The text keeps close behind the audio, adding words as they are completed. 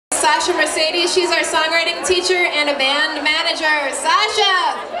Sasha Mercedes. She's our songwriting teacher and a band manager.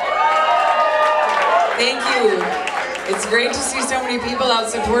 Sasha! Thank you. It's great to see so many people out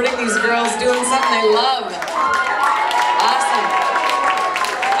supporting these girls doing something they love. Awesome.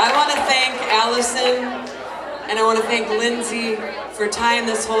 I want to thank Allison and I want to thank Lindsay for tying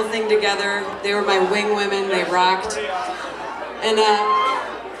this whole thing together. They were my wing women, they rocked. And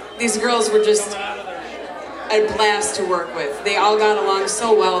these girls were just a blast to work with. They all got along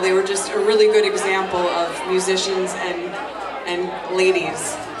so well. They were just a really good example of musicians and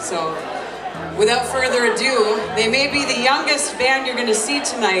ladies. So without further ado, they may be the youngest band you're going to see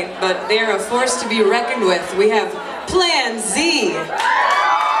tonight, but they're a force to be reckoned with. We have Plan Z.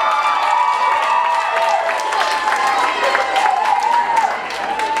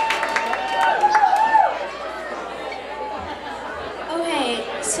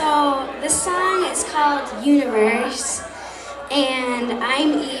 So this song is called Universe, and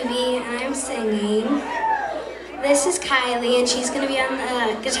I'm Evie, and I'm singing. This is Kylie, and she's going to be on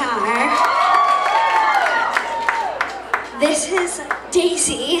the guitar. This is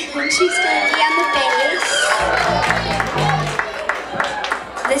Daisy, and she's going to be on the bass.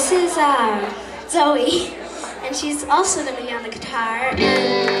 This is Zoe, and she's also going to be on the guitar.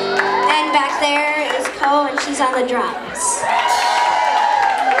 And back there is Cole, and she's on the drums.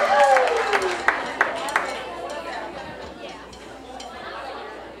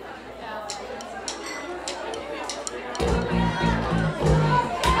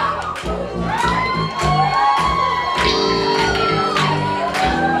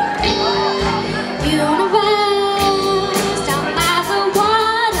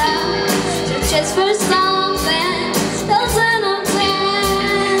 Just for something doesn't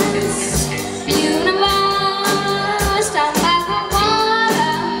exist. Universe down by the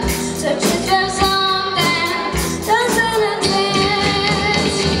water. Searches for something doesn't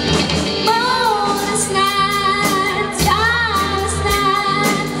exist. Moon is night, star is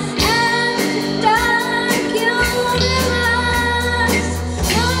night, and dark universe.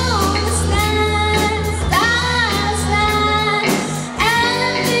 Moon is night, star is night,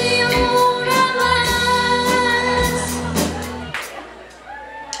 and the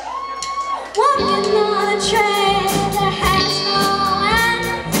walking on a trail that has no end,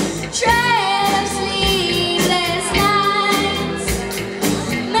 trail of sleepless nights,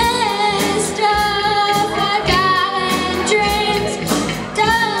 mist of forgotten dreams,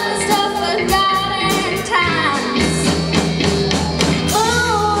 dust of forgotten times.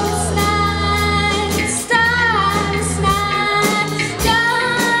 Moon's night, star's night,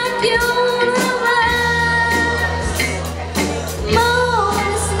 dark universe.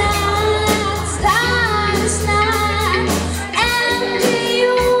 Moon's night, stars night, and the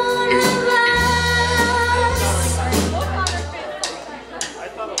universe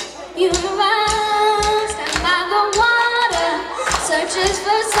down by the water searches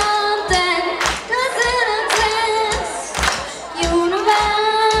for something doesn't exist.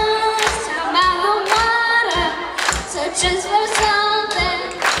 Universe down by the water searches for something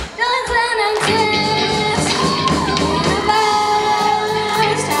doesn't exist.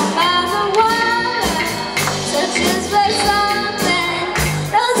 Universe down by the water searches for something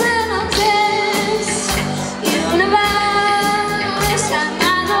doesn't exist. Universe down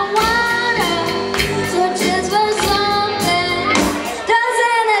by the water searches for something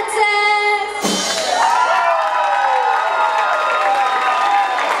doesn't exist.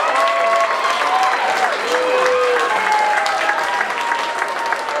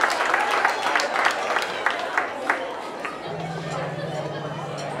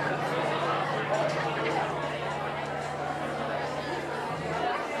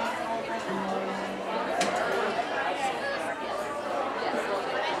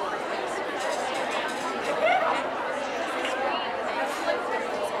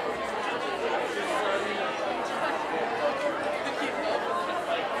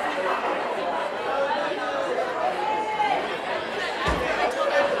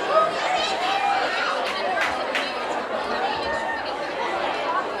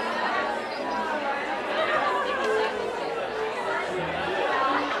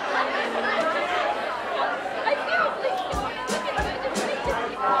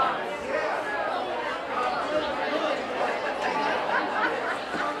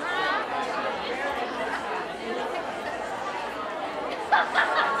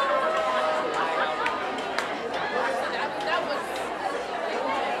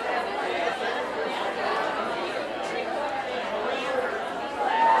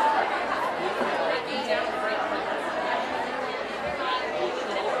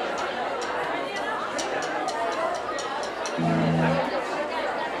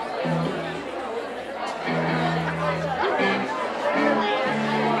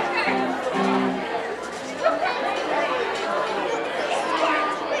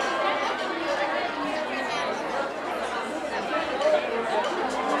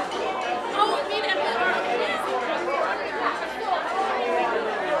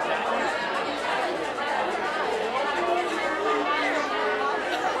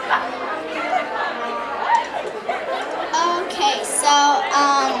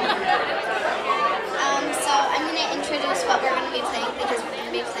 guess what we're going to be playing because we're going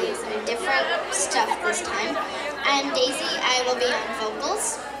to be playing some different stuff this time. I'm Daisy. I will be on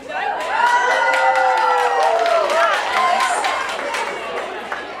vocals.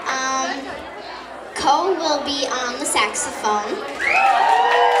 Ko will be on the saxophone.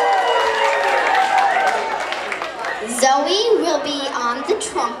 Zoe will be on the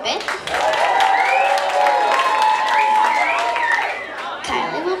trumpet.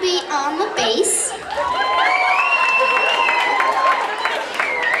 Kylie will be on the bass.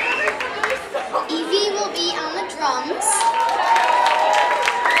 Evie will be on the drums.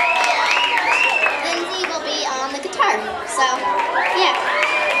 Lindsay will be on the guitar. So, yeah.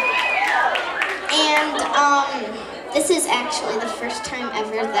 And this is actually the first time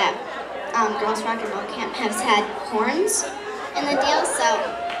ever that Girls Rock and Roll Camp has had horns in the deal, so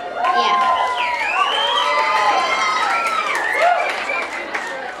yeah.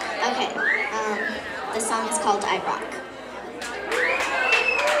 Okay, the song is called I Rock.